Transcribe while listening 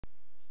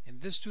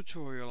this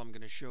tutorial I'm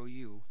going to show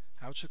you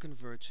how to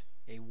convert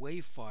a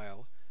WAV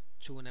file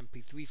to an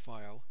MP3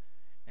 file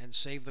and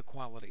save the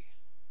quality.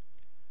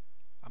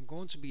 I'm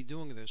going to be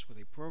doing this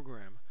with a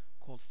program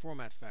called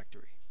Format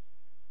Factory.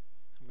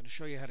 I'm going to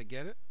show you how to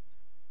get it.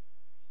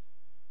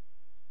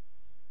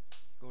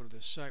 Go to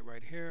this site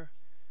right here,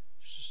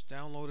 just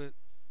download it.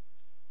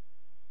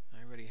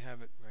 I already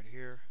have it right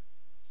here,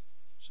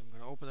 so I'm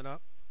going to open it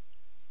up.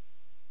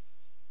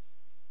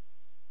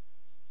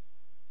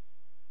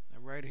 Now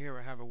right here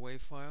I have a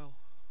WAV file.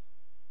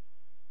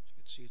 As you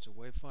can see, it's a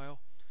WAV file.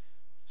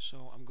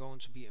 So I'm going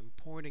to be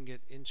importing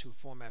it into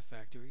Format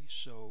Factory.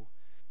 So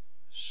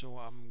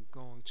I'm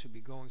going to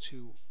be going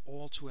to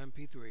All to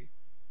MP3,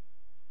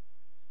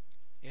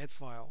 Add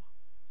File,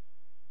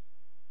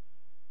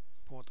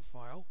 import the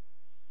file,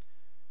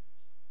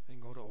 then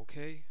go to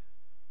OK,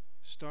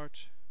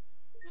 Start.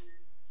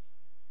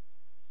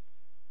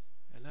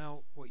 And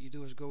now what you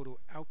do is go to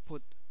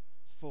Output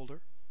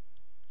folder,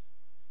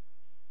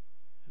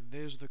 and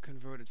there's the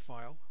converted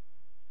file.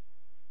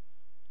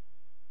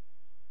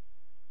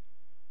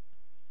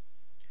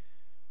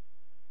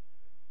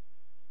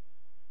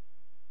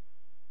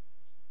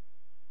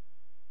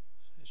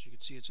 As you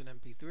can see, it's an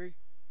MP3.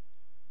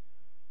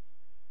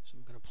 So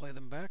I'm going to play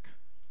them back.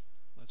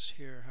 Let's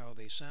hear how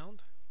they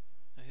sound.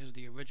 Now here's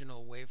the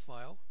original WAV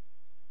file.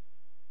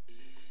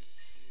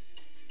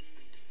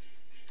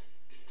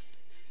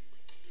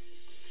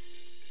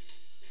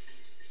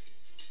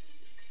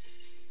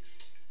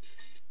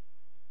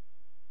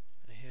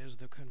 And here's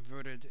the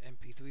converted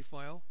MP3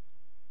 file.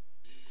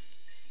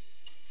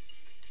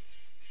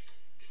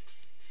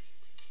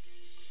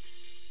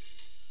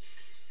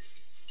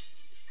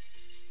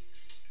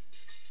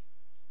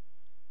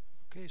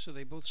 Okay, so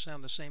they both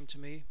sound the same to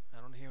me.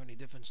 I don't hear any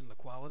difference in the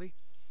quality.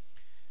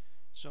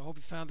 So I hope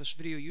you found this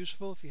video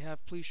useful. If you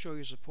have, please show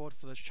your support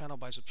for this channel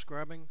by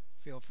subscribing.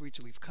 Feel free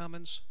to leave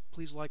comments.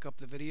 Please like up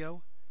the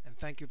video, and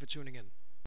thank you for tuning in.